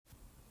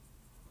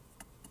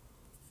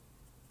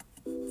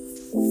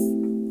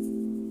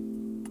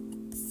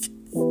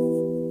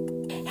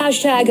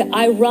Hashtag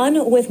I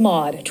Run with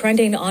Maude,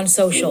 trending on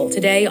social.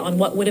 Today, on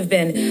what would have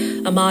been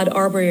Ahmaud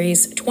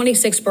Arbery's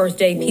 26th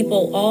birthday,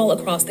 people all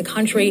across the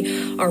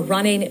country are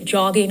running,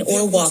 jogging,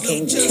 or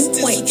walking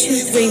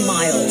 2.23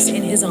 miles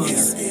in his honor.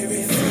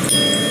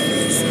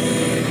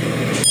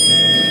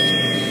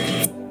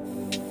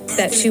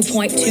 That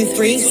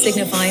 2.23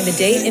 signifying the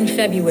date in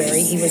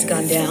February he was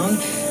gunned down.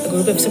 A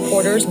group of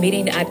supporters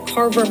meeting at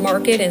Carver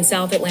Market in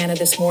South Atlanta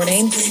this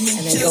morning and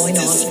then going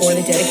off for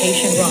the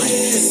dedication run.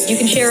 You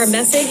can share a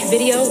message,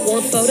 video, or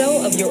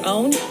photo of your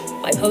own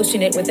by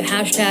posting it with the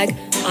hashtag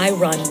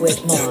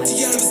 #IRunWithMaude.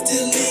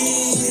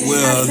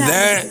 Well,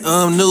 that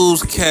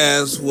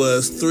newscast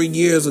was 3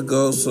 years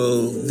ago,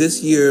 so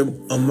this year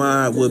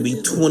Ahmaud will be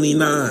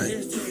 29.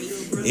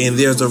 And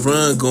there's a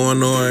run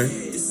going on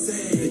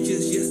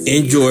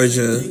in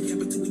Georgia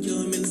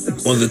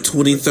on the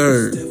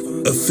 23rd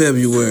of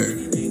February.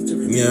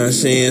 You know what I'm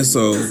saying?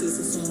 So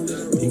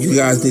you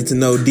guys need to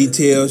know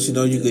details. You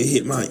know, you can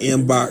hit my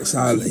inbox.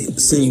 I'll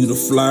send you the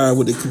flyer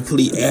with the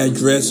complete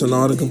address and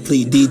all the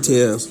complete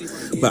details.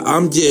 But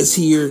I'm just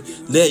here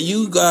let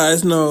you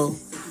guys know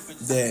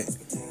that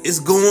it's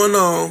going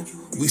on.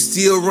 We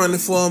still running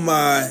for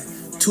my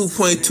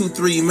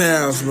 2.23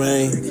 miles,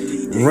 man.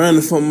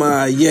 Running for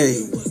my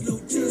yay.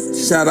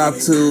 Shout out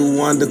to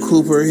Wanda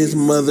Cooper, his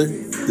mother,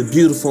 the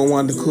beautiful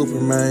Wanda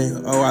Cooper,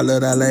 man. Oh, I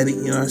love that lady,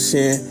 you know what I'm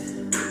saying?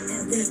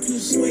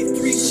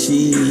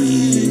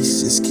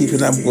 She's just keeping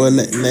that boy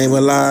name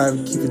alive,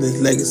 keeping his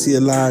legacy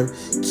alive,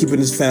 keeping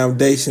his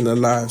foundation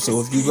alive.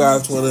 So if you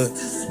guys want to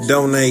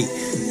donate,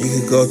 you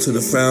can go to the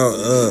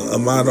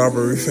Ahmaud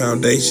Arbery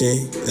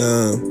Foundation.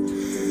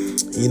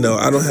 You know,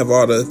 I don't have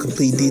all the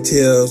complete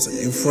details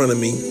in front of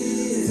me,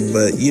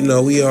 but you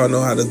know, we all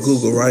know how to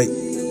Google, right?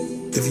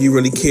 If you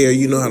really care,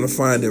 you know how to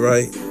find it,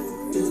 right?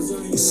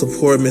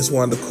 Support Miss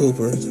Wanda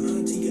Cooper.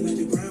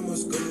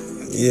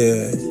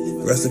 Yeah.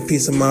 Rest in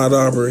peace, Ahmaud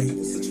Arbery.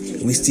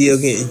 We still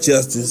getting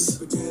justice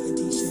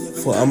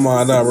for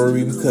Ahmaud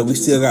Arbery because we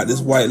still got this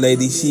white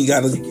lady. She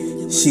gotta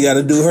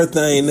do her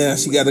thing now.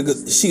 She gotta do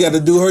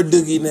her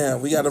doogie now.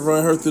 We gotta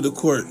run her through the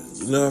court.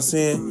 You know what I'm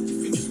saying?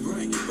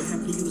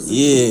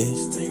 Yeah.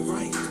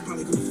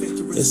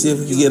 Let's see if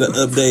we can get an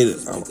update.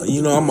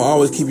 You know, I'm gonna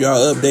always keep y'all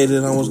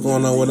updated on what's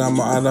going on with the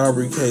Ahmaud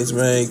Arbery case,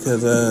 man,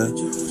 because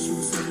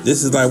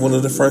this is like one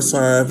of the first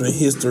times in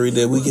history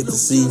that we get to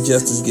see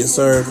justice get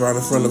served right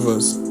in front of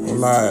us on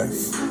live.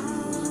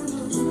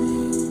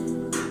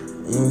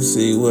 Let me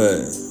see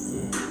what.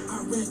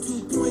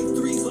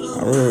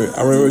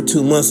 I remember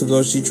 2 months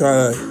ago she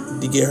tried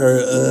to get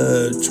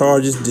her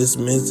charges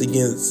dismissed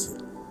against.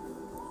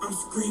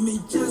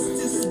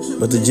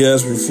 But the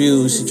judge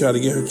refused. She tried to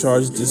get her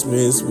charges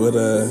dismissed, but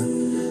I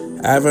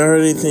haven't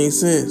heard anything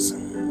since.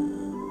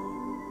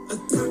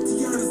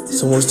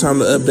 So when it's time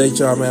to update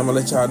y'all, man, I'm gonna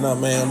let y'all know,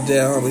 man. I'm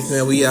Dead Homies,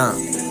 man. We out.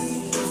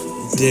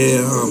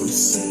 Dead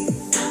Homies.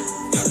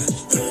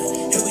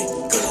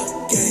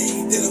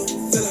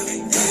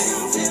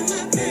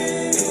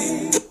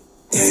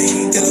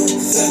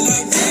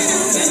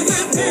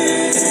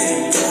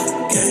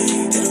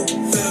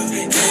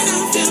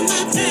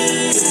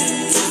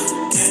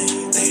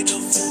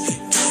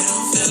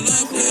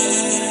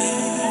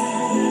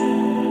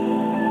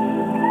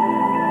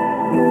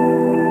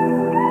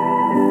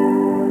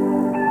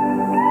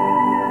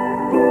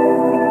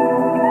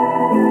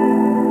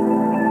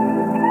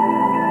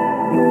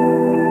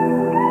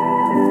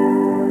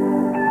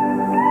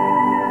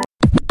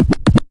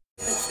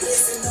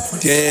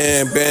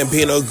 Damn,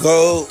 Bambino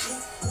Gold.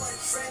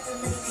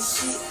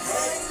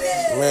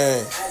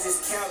 Man.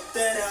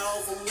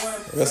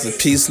 Rest in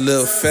peace,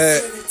 Lil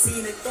Fat.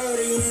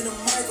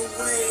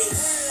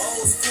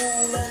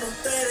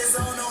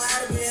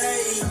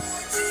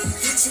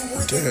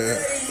 Damn.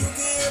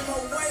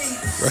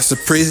 Rest in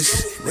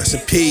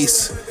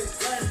peace.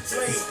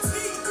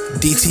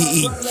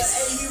 DTE.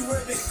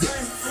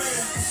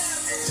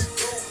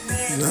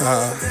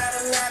 Nah.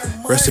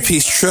 Rest in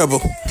peace,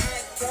 Trouble.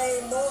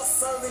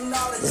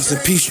 Rest in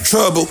peace,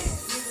 Trouble.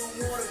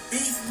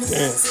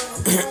 Damn.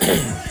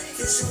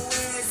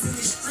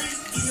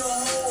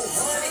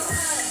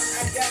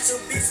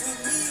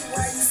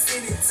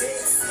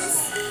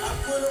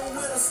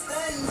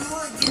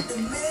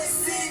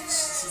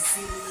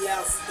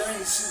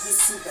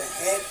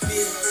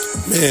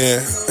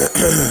 Man.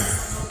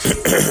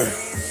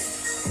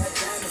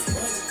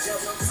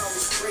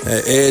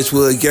 That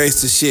Edgewood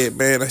gangster shit,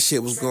 man. That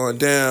shit was going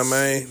down,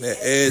 man. That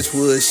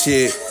Edgewood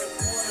shit.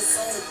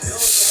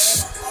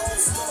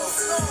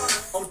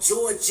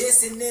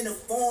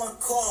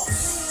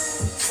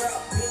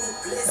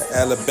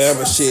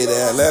 Alabama shit,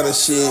 that Atlanta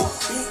shit,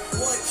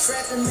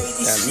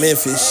 that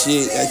Memphis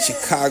shit, that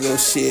Chicago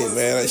shit,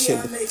 man. That shit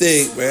was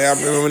thick, man. I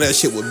remember that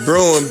shit was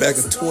brewing back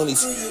in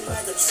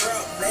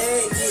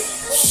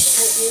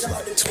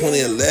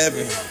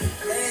 2011,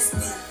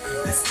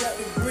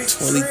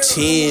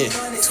 2010,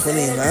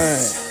 29,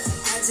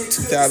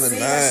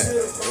 2009.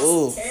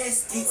 Oh,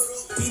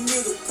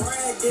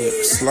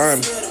 yeah,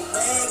 slimy.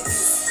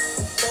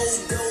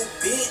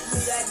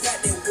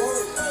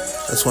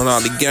 That's when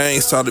all the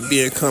gangs started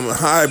becoming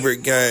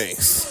hybrid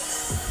gangs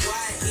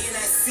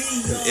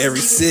in every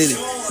city.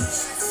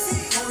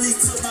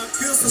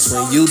 That's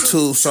when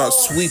YouTube started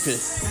sweeping.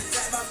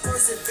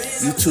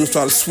 YouTube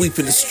started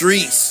sweeping the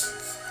streets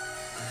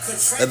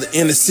of the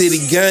inner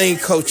city gang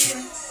culture.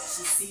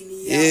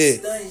 Yeah.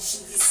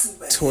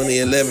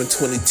 2011,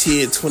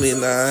 2010,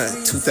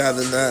 2009,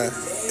 2009.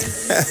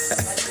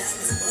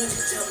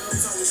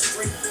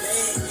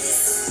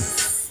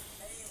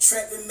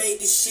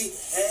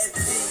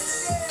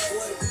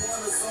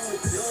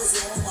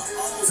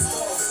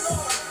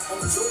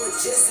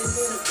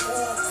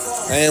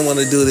 I ain't want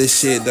to do this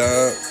shit,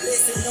 dog.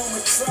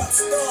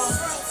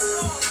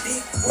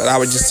 But I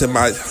was just in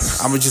my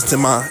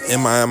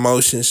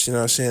emotions, you know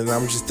what I'm saying? I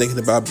was just thinking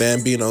about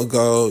Bambino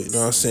Gold, you know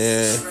what I'm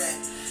saying?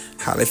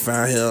 How they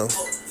found him.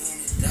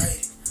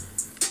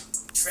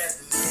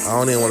 I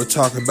don't even want to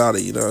talk about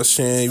it, you know what I'm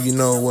saying? You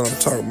know what I'm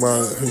talking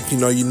about.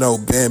 You know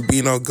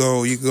Bambino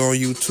Gold. You go on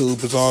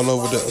YouTube, it's all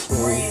over the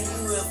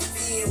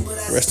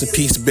rest in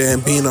peace,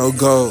 Bambino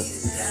Gold.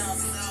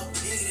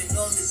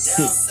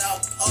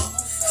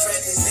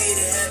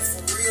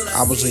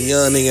 I was a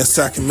young nigga in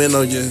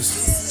Sacramento just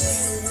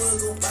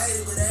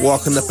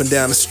walking up and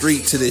down the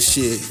street to this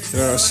shit. You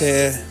know what I'm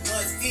saying?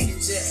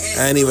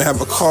 I ain't even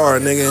have a car,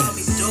 nigga.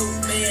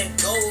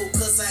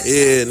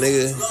 Yeah,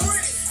 nigga.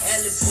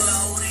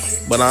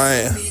 But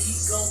I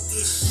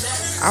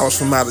was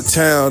from out of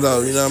town,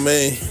 though, you know what I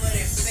mean?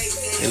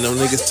 And them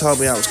niggas told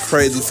me I was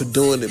crazy for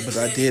doing it, but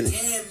I did it.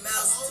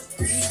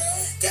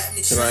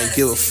 And I ain't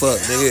give a fuck,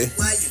 nigga.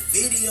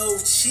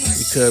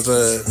 Because,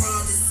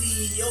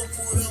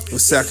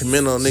 with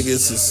Sacramento,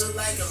 niggas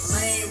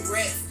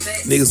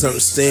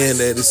understand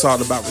that it's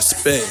all about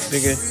respect,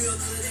 nigga.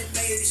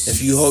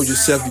 If you hold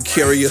yourself, you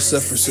carry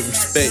yourself with some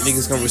respect,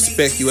 niggas gonna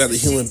respect you as a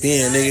human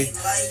being, nigga.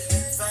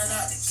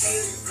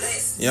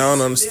 Y'all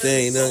don't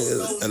understand, you know.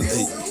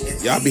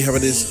 Y'all be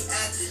having this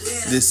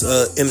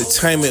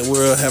entertainment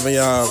world, having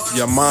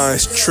your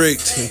minds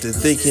tricked into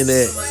thinking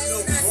that,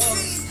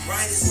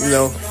 you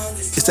know,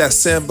 it's that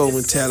Sambo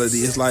mentality.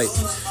 It's like,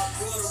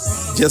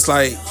 just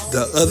like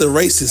the other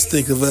races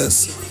think of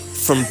us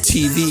from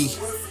TV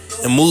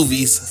and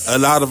movies, a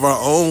lot of our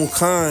own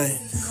kind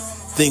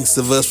thinks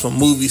of us from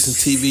movies and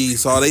TV.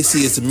 So all they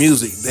see is the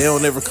music. They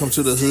don't ever come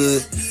to the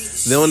hood.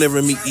 They don't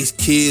ever meet these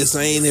kids.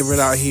 They ain't ever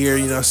out here,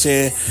 you know what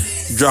I'm saying,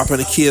 dropping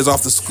the kids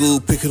off to school,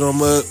 picking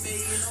them up,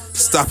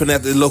 stopping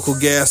at the local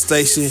gas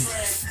station.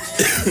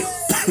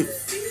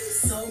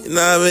 You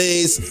know what I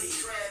mean?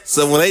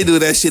 So when they do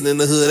that shit in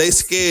the hood, they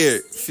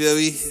scared. Feel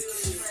me?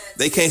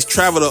 They can't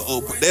travel to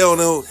Oprah. They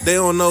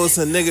don't know it's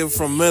a nigga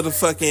from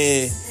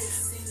motherfucking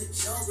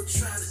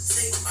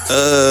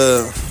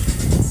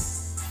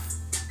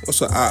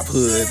what's an op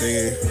hood,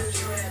 nigga?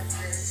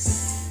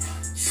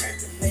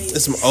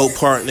 It's some Oak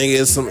Park, nigga.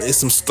 It's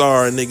some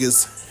star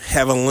niggas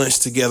having lunch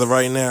together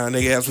right now,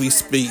 nigga, as we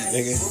speak,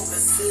 nigga.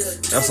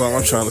 That's all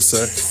I'm trying to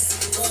say.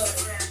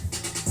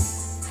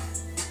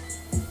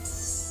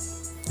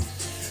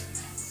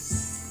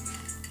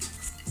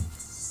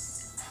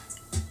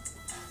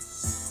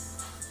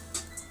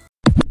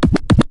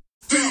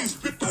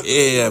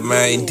 Yeah,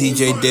 man,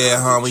 DJ Dead,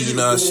 homie, you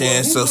know what I'm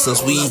saying? So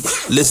since we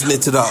listening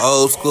to the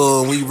old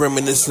school and we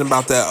reminiscing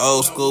about that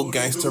old school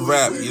gangster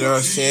rap, you know what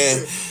I'm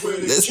saying?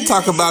 Let's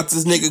talk about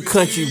this nigga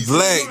Country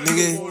Black,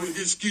 nigga.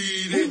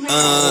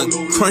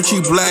 Country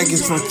Black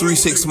is from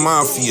 3-6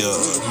 Mafia,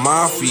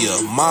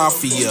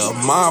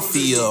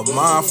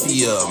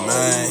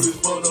 man.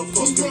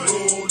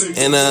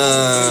 And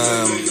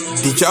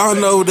did y'all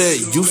know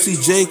that Juicy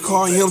J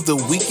called him the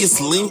weakest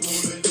link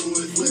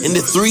in the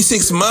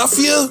 3-6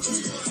 Mafia?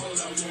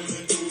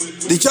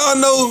 Did y'all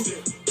know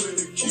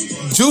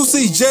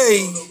Juicy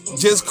J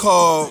just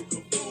called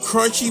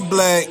Country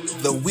Black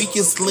the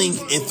weakest link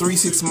in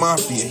 3-6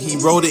 Mafia? He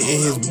wrote it in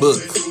his book.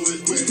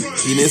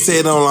 He didn't say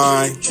it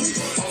online.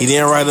 He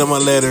didn't write him a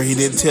letter. He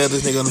didn't tell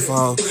this nigga on the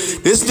phone.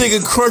 This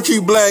nigga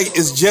Country Black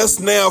is just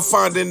now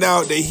finding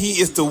out that he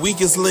is the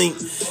weakest link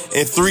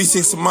in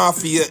 3-6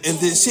 Mafia, and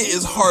this shit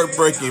is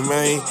heartbreaking,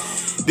 man.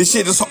 This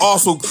shit is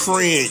also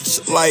cringe.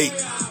 Like,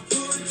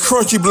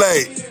 Country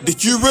Black,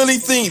 did you really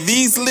think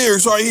these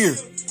lyrics right here?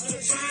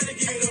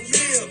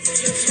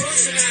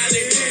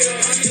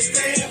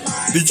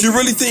 Did you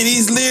really think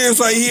these lyrics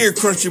right here,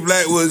 Country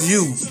Black, was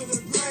you?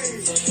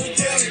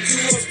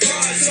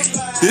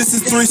 This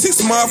is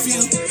 3-6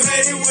 Mafia.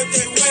 Pay what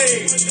they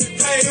weigh,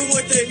 pay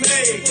what they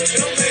made.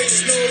 Don't make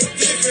no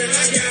difference.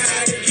 I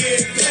gotta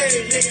get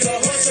paid, nigga.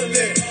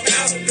 Hustling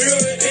out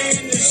here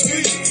in the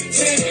street.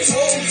 10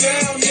 toes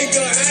down,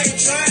 nigga. I ain't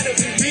trying to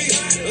be beat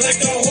like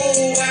the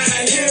whole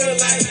out here,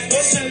 like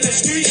bustin' the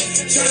street,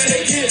 trying to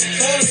get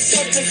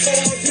something for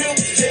a pimp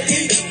to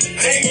eat.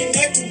 Ain't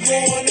nothing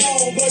going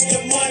on but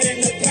the money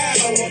and the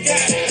power.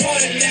 Got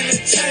money in the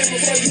chamber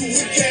for you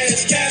weak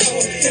ass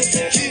coward. If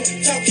you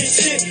keep talking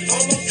shit,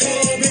 I'ma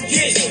come and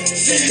get you.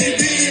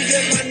 CDB's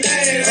in my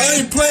name.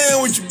 I ain't playing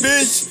with you,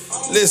 bitch.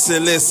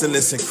 Listen,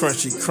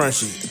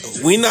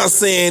 Crunchy. We not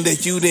saying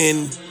that you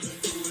didn't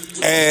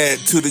add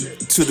to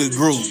the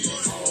group.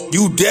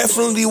 You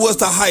definitely was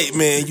the hype,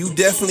 man. You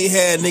definitely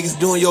had niggas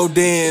doing your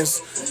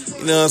dance.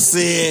 You know what I'm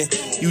saying?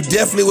 You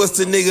definitely was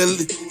the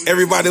nigga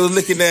everybody was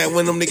looking at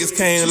when them niggas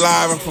came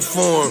live and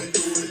performed.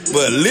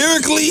 But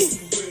lyrically,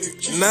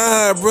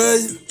 nah,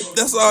 bruh.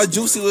 That's all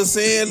Juicy was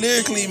saying.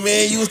 Lyrically,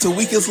 man, you was the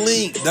weakest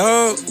link,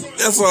 dog.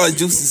 That's all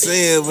Juicy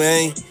saying,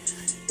 man.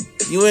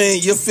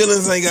 Your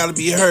feelings ain't gotta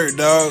be hurt,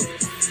 dog.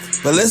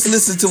 But let's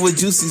listen to what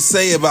Juicy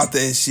say about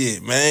that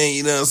shit, man.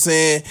 You know what I'm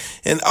saying?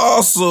 And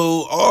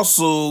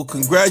also,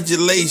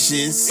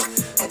 congratulations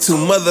to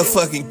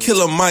motherfucking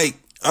Killer Mike.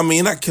 I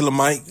mean, not Killer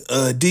Mike,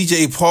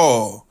 DJ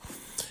Paul.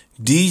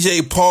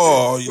 DJ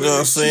Paul, you know what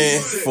I'm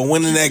saying? For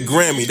winning that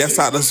Grammy. That's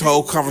how this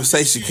whole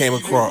conversation came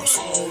across.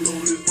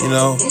 You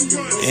know?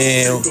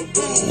 And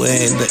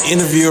when the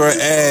interviewer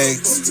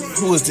asked,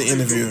 who was the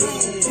interviewer?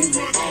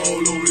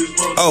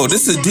 Oh,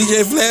 this is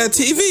DJ Vlad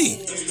TV.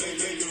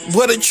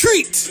 What a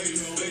treat.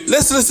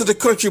 Let's listen to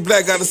Country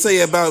Black got to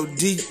say about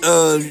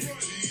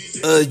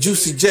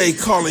Juicy J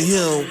calling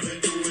him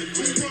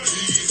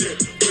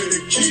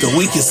the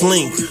weakest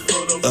link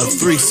of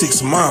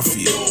 3-6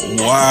 Mafia.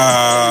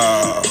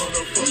 Wow.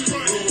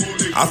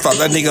 I thought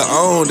that nigga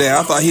owned that.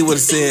 I thought he would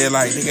have said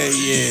like, nigga,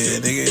 yeah.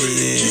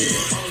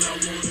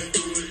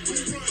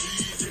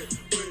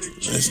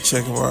 Let's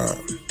check him out.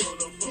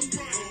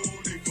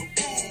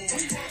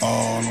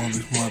 All on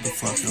this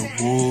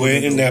motherfucking wood.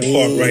 We're in that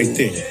part right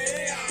there.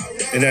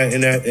 And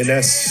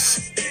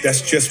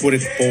that's just what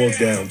it boils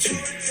down to.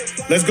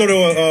 Let's go to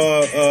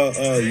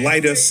a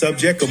lighter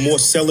subject, a more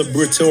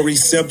celebratory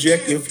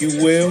subject, if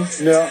you will.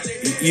 Yeah.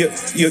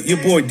 Your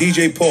boy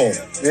DJ Paul.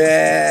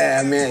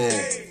 Yeah, man.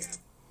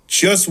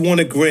 Just won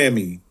a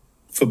Grammy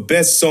for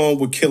Best Song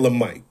with Killer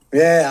Mike.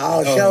 Yeah,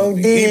 I sure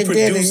did. He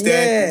produced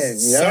that.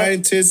 Yeah.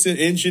 Scientists and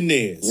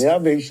engineers.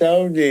 Yep, he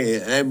sure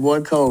did. That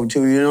boy cold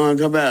too. You know what I'm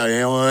talking about? You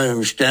know, he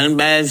was standing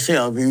by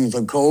himself. He was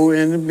a cold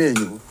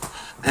individual.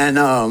 And,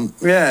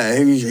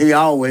 he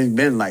always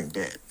been like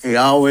that. He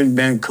always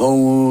been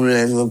cold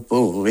as a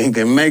fool. He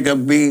can make a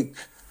beat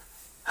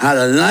out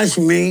of lunch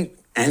meat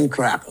and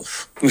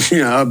crackers.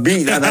 A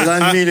beat out of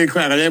lunch meat and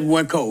crackers. That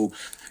boy cold.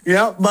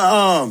 Yep,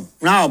 but,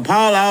 no,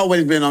 Paul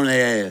always been on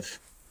their ass.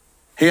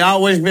 He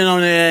always been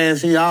on their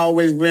ass. He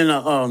always been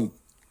a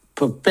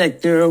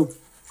perfecter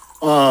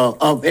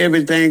of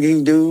everything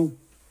he do.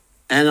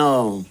 And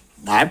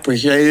I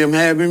appreciate him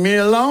having me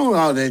along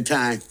all that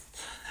time.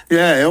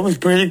 Yeah, it was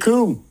pretty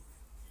cool.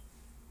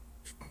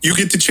 You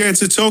get the chance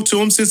to talk to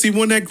him since he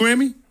won that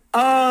Grammy?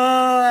 No,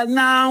 I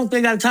don't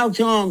think I talked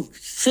to him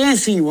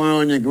since he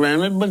won the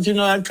Grammy, but,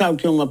 I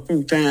talked to him a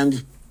few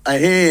times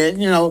ahead.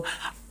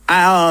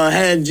 I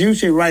had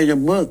Juicy write a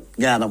book,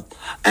 got him.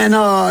 And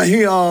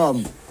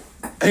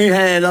he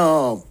had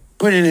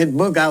put in his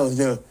book, I was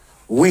the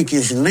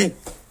weakest link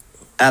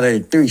out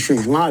of the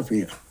 3-6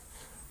 Mafia.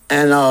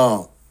 And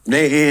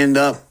they end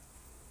up,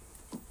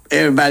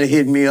 everybody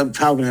hit me up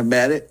talking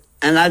about it.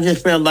 And I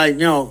just felt like,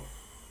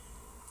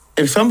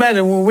 if somebody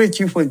was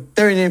with you for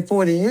 30 and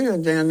 40 years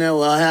down there,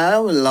 well,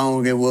 however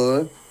long it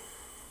was,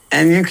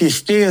 and you can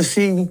still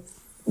see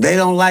they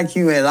don't like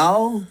you at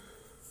all.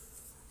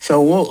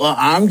 So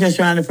I'm just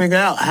trying to figure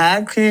out,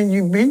 how can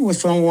you be with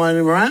someone,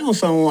 around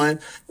someone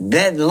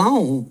that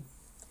long,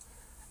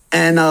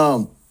 and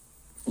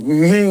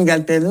you ain't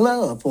got that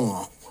love for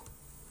them?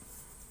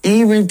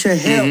 Even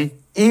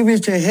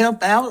to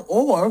help out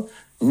or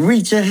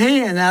reach a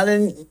hand out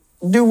and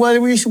do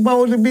what we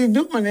supposed to be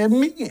doing as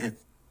men.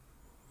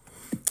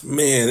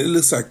 Man, it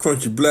looks like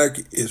Crunchy Black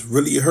is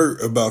really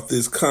hurt about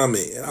this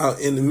comment.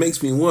 And it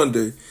makes me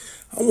wonder,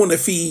 I wonder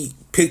if he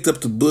picked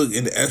up the book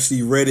and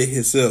actually read it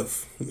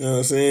himself. You know what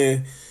I'm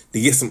saying? To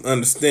get some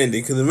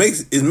understanding.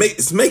 Because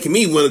it's making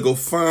me want to go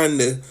find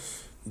the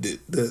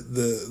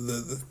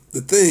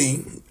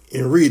thing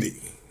and read it.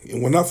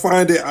 And when I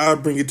find it, I'll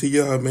bring it to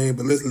y'all, man.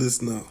 But let's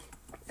listen up.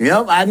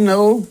 Yep, I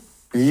know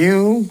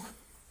you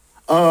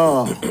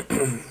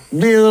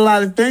did a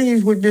lot of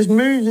things with this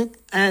music,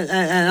 and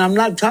I'm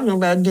not talking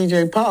about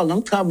DJ Paul,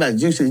 I'm talking about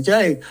Juicy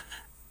J.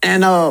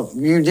 And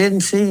you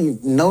didn't see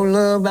no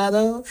love out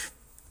of us.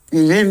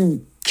 You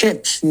didn't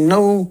catch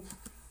no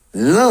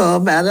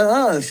love out of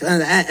us.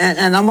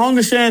 And I'm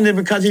only saying it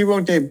because he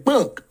wrote that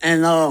book.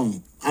 And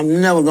I'm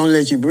never going to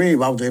let you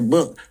breathe off that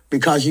book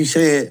because you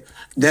said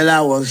that I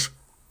was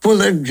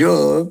full of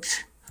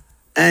drugs.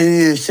 And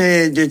you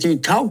said that you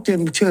talked to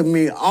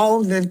me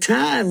all the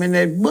time in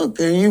that book,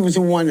 and you was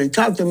the one that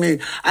talked to me.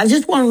 I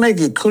just want to make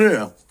it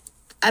clear.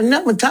 I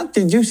never talked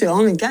to Juicy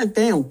on the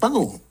goddamn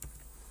phone.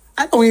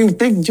 I don't even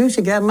think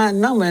Juicy got my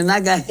number, and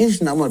I got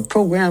his number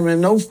programmed in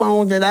no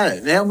phone that I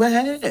ever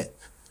had.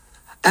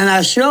 And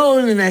I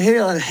showed in the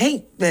hell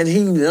hate that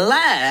he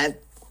lied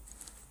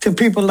to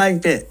people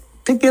like that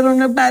to get them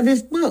to buy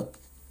this book.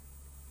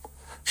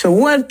 So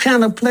what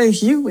kind of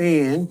place you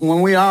in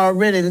when we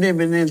already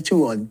living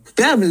into a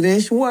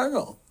devilish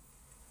world?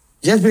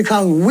 Just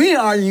because we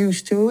are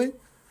used to it,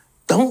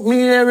 don't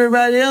mean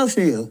everybody else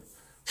is.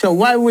 So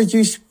why would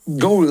you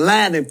go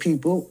lie to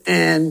people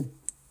and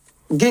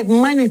get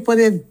money for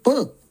that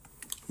book?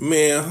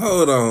 Man,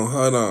 hold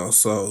on.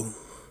 So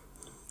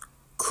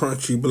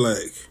Crunchy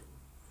Black,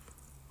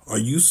 are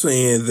you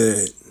saying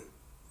that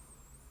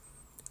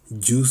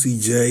Juicy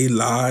J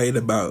lied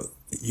about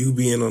you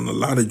being on a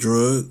lot of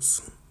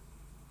drugs?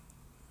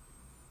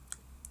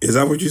 Is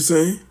that what you're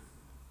saying?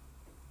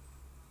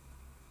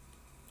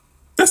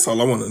 That's all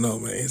I want to know,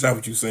 man. Is that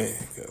what you're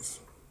saying? Because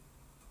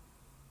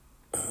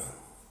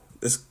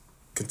let's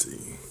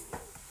continue.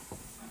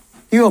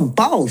 You're a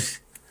boss.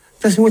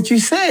 That's what you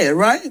said,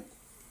 right?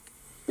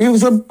 You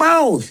was a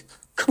boss.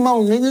 Come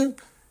on, nigga.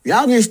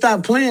 Y'all need to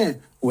stop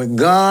playing with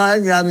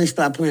God. Y'all need to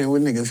stop playing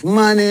with niggas'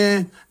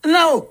 money.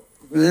 No,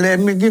 let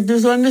me get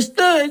this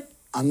understood.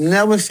 I'm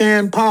never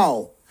saying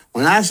Paul.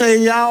 When I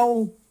say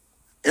y'all,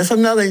 it's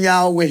another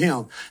y'all with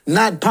him,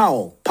 not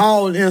Paul.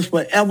 Paul is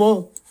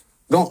forever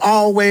gonna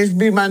always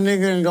be my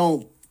nigga and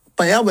gonna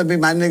forever be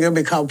my nigga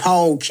because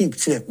Paul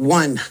keeps it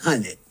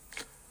 100.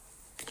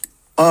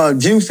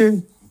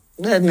 Juicy,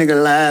 that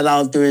nigga lied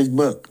all through his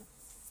book.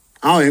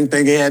 I don't even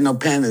think he had no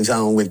panties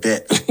on with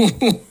that.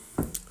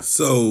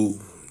 So,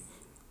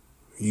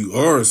 you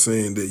are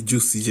saying that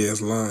Juicy J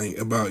is lying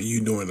about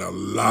you doing a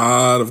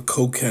lot of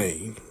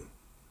cocaine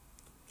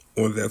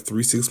on that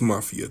 3-6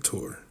 Mafia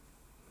tour.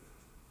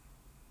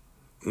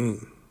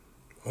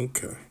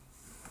 Okay.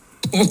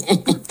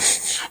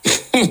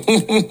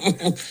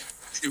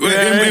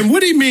 And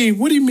what do you mean?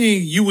 What do you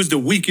mean? You was the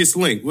weakest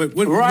link? What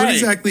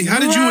exactly? How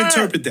did you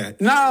interpret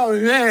that? No.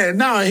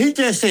 He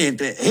just said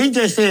that. He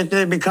just said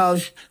that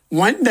because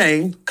one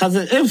day, because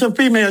it was a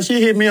female,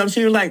 she hit me up.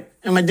 She was like,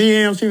 in my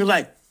DM, she was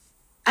like,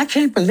 I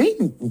can't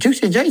believe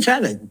Juicy J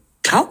tried to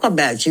talk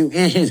about you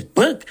in his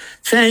book,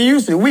 saying you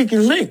was the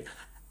weakest link.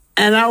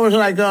 And I was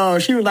like,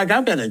 she was like,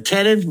 I'm going to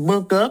tear this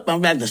book up. I'm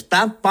about to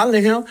stop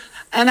following him.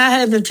 And I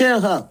had to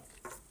tell her,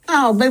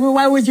 oh, baby,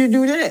 why would you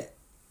do that?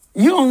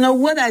 You don't know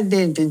what I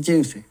did to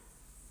Juicy.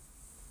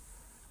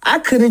 I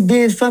could have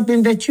did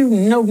something that you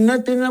know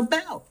nothing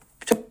about.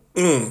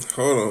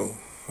 Hold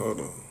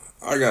on.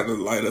 I got to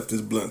light up this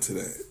blunt to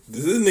that.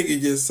 Did this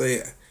nigga just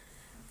say,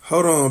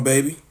 hold on,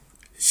 baby?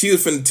 She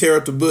was finna tear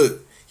up the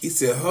book. He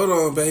said, hold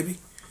on, baby.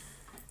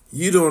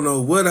 You don't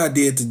know what I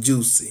did to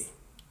Juicy.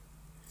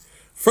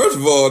 First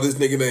of all, this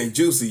nigga ain't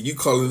Juicy. You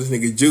calling this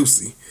nigga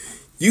Juicy.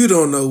 You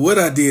don't know what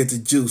I did to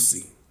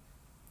Juicy.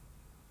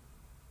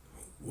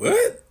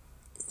 What?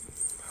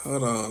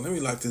 Hold on. Let me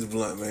light this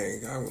blunt,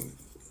 man.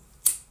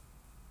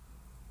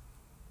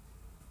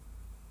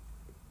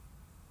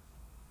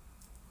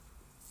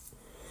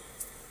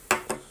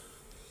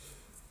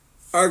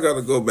 I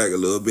gotta go back a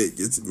little bit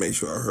just to make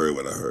sure I heard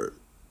what I heard.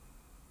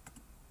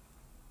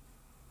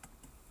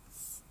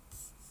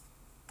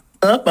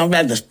 I'm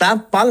about to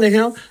stop following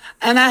him.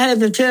 And I had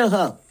to tell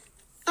her,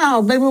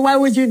 oh, baby, why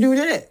would you do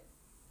that?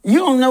 You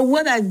don't know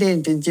what I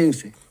did to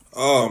Juicy.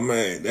 Oh,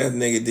 man, that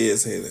nigga did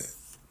say that.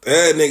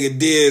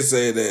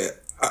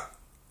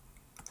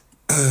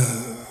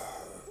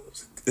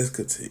 Let's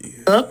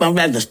continue. I'm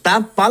about to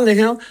stop following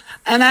him.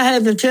 And I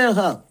had to tell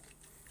her,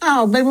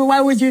 oh, baby, why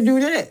would you do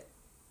that?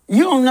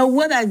 You don't know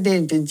what I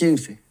did to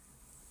Juicy.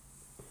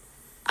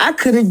 I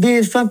could have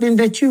did something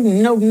that you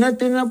know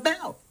nothing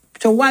about.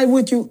 So why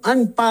would you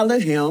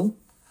unfollow him?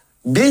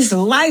 This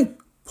life.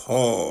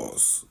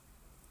 Pause.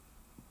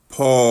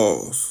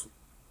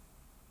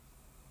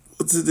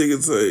 What's the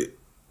nigga say?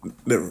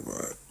 Never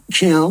mind.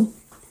 Him.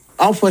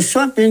 Or for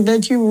something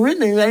that you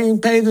really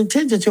ain't paid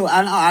attention to.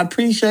 I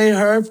appreciate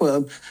her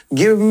for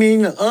giving me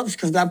the ups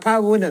because I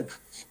probably would have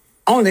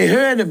only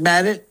heard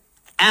about it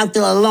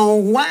after a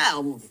long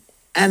while.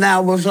 And I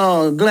was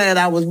glad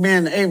I was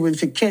being able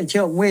to catch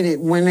up with it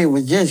when it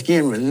was just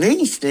getting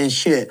released and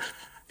shit.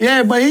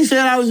 Yeah, but he said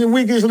I was the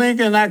weakest link,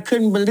 and I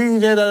couldn't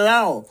believe that at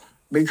all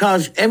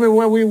because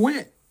everywhere we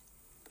went,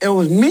 it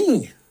was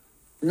me.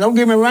 Don't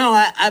get me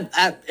wrong.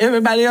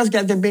 Everybody else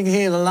got the big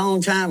head a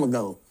long time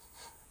ago.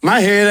 My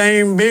head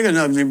ain't big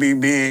enough to be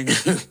big.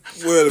 Wait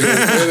a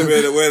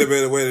minute.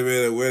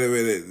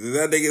 Did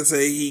that nigga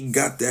say he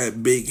got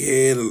that big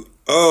head?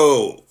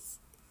 Oh.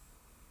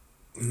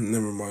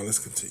 Never mind, let's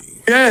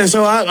continue. Yeah,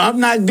 so I'm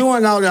not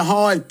doing all the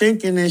hard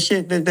thinking and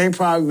shit that they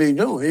probably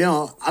doing. You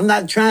know, I'm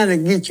not trying to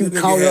get you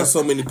caught up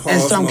in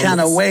some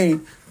kind of way,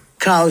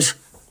 because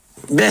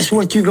that's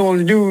what you're going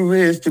to do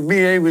is to be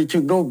able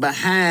to go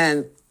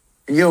behind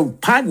your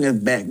partner's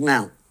back.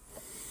 Now,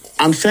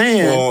 I'm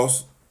saying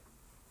Pause.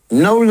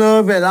 No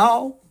love at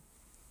all.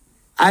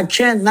 I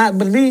can't not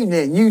believe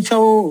that. You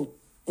told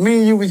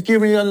me you was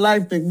giving your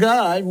life to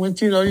God when,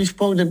 you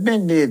supposed to have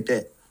been did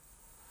that.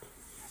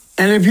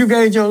 And if you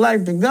gave your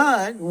life to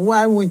God,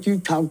 why would you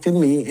talk to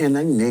me and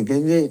a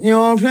nigga that, you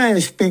know what I'm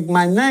saying, speak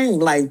my name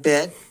like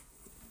that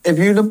if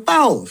you the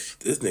boss?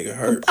 This nigga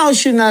hurt. The boss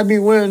should not be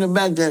worrying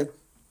about the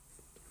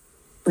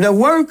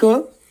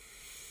worker.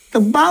 The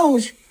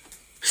boss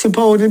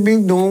supposed to be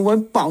doing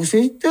what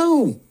bosses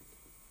do.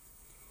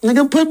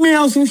 Nigga, put me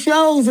on some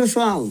shows or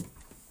something.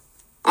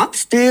 I'm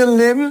still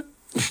living.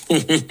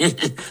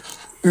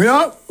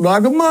 Yup,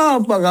 like a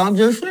motherfucker, I'm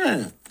just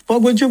saying.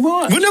 Fuck with your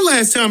boy. When the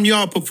last time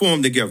y'all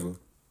performed together?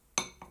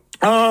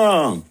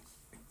 Damn,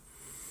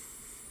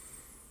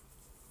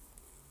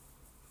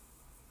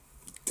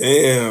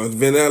 Damn, it's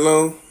been that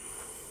long?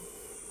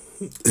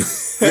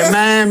 The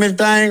Miami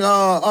thing,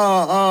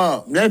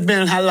 that's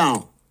been how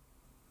long?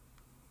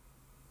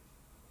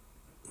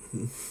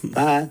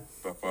 5?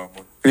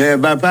 Yeah,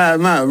 about 5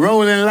 months.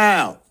 Rolling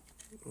Loud.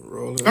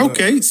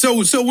 Okay,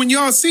 so when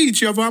y'all see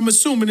each other, I'm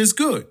assuming it's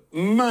good.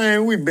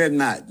 Man, we better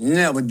not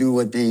never do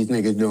what these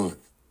niggas doing.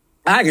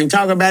 I can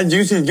talk about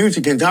Juicy,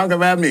 Juicy can talk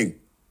about me.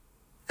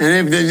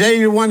 And if the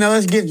day one of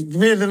us gets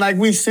feeling like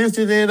we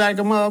sensitive like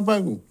a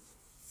motherfucker,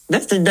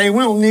 that's the day we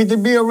don't need to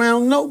be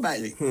around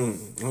nobody.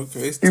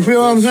 Okay. You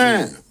feel what I'm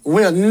saying?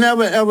 We'll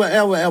never, ever,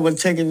 ever, ever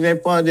take it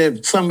that far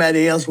that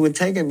somebody else would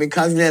take it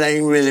because that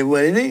ain't really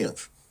what it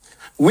is.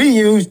 We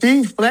use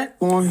these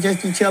platforms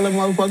just to tell a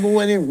motherfucker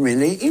what it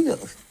really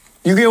is.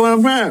 You get what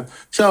I'm saying?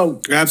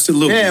 So,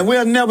 absolutely. Yeah,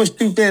 we'll never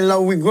stoop that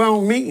low. We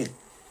grown men.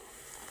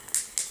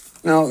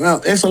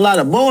 No, it's a lot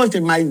of boys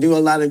that might do a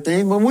lot of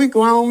things, but we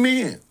grown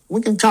men.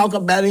 We can talk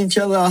about each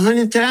other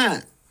 100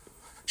 times.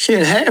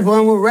 Shit, half of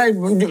them were right.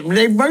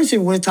 They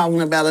version was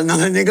talking about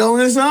another nigga on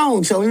his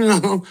own. So,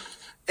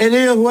 it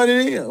is what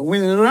it is.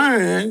 We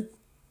learn,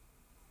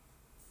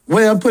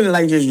 well, put it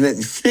like this,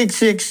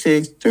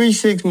 666,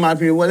 36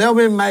 Mafia,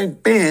 whatever it might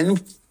have been,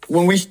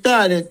 when we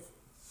started,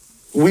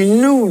 we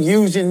knew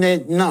using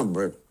that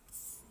number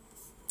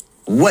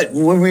what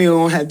we were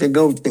going to have to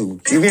go through.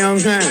 You get what I'm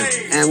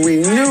saying? And we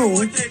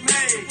knew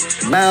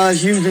by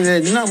us using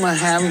that number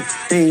how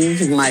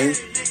things might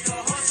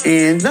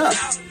end up.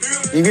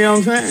 You get what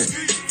I'm saying?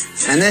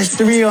 And that's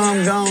 3 of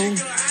them gone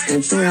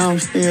and 3 of them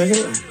still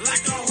here.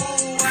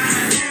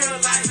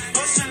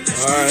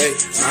 All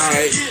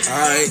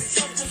right.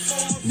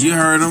 You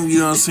heard him, you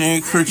know what I'm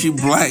saying? Crunchy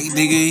Black,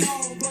 nigga.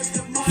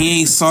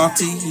 He ain't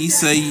salty. He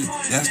say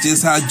that's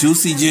just how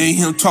Juicy J and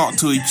him talk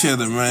to each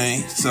other,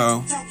 man.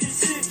 So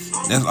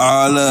that's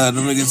all love.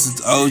 Them niggas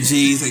is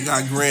OGs. They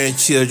got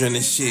grandchildren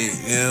and shit.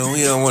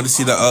 We don't want to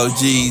see the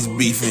OGs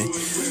beefing.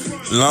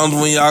 As long as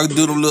when y'all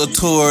do them little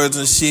tours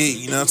and shit,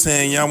 you know what I'm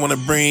saying? Y'all want to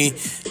bring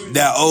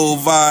that old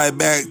vibe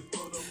back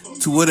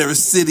to whatever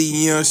city,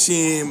 you know what I'm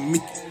saying?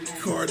 Mickey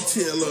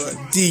Cartel or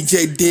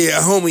DJ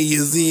Dead Homie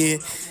is in.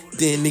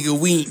 Then nigga,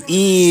 we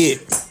in.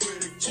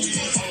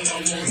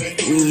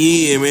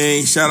 Yeah,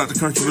 man. Shout out to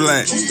Country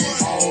Black.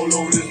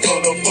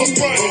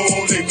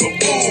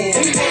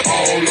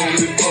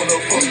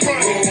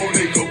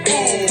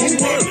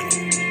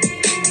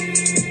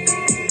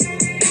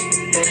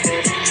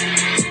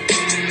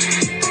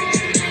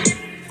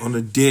 On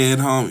the Dead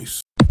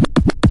Homies.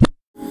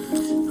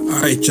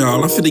 Alright,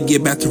 y'all. I'm finna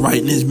get back to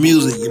writing this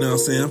music, you know what I'm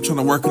saying? I'm trying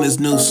to work on this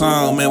new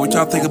song, man. What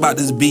y'all think about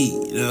this beat,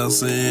 you know what I'm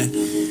saying?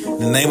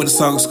 The name of the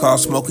song is called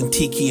Smoking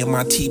Tiki in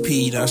My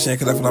TP, you know what I'm saying?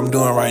 Because that's what I'm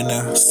doing right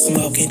now.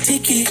 Smoking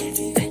Tiki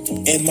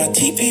in my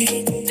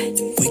TP.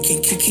 We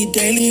can kick it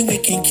daily, we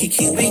can kick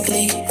it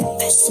weekly.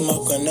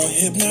 Smoking no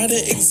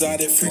hypnotic,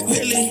 exotic, freak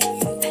Whitley.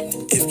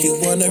 If you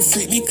wanna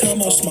freak me,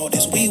 come on, smoke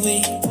this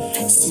wee-wee.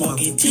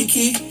 Smoking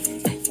Tiki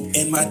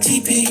in my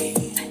TP.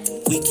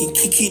 We can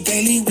kick it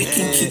daily, we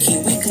can kick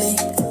it weekly.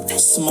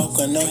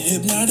 Smoking no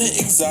hypnotic,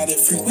 exotic,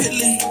 freak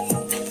Whitley.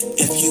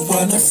 If you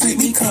wanna freak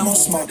me, come on,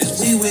 smoke this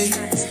wee-wee.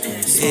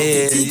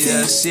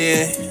 Yeah,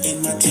 shit.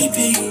 In my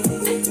TP.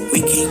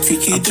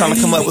 I'm trying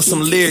to come up with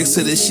some lyrics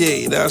to this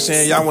shit, you know what I'm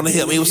saying? Y'all want to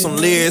help me with some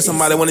lyrics?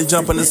 Somebody want to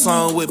jump in the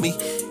song with me?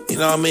 You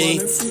know what I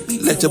mean?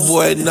 Let your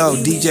boy know,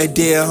 DJ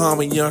Dead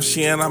Homie, you know what I'm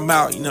saying? I'm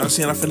out, you know what I'm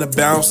saying? I'm finna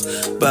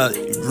bounce. But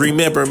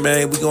remember,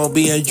 man, we gonna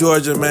be in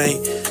Georgia,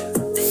 man,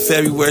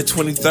 February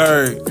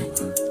 23rd,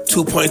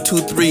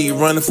 2.23,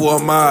 running for a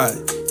mod.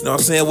 You know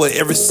what I'm saying?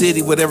 Whatever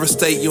city, whatever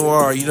state you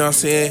are, you know what I'm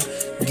saying?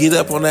 Get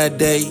up on that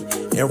day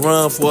and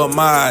run for a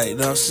mod, you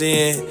know what I'm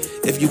saying?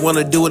 If you want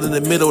to do it in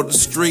the middle of the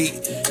street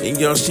and, you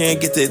know what I'm saying,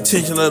 get the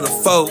attention of the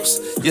folks,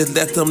 just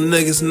let them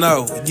niggas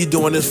know you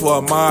doing this for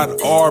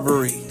Ahmaud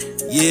Arbery.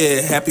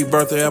 Yeah, happy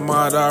birthday,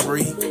 Ahmaud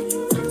Arbery.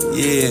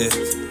 Yeah.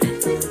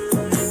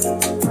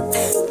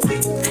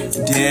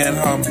 Dead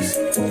Homies.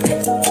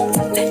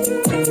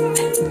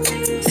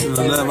 Send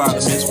the love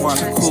out to Miss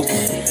Wanda Cooper.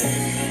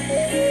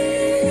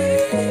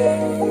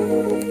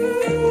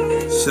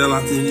 Shout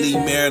out to Lee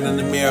Merritt and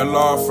the Merritt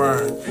Law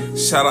Firm.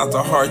 Shout out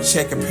to Heart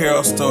Check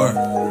Apparel Store.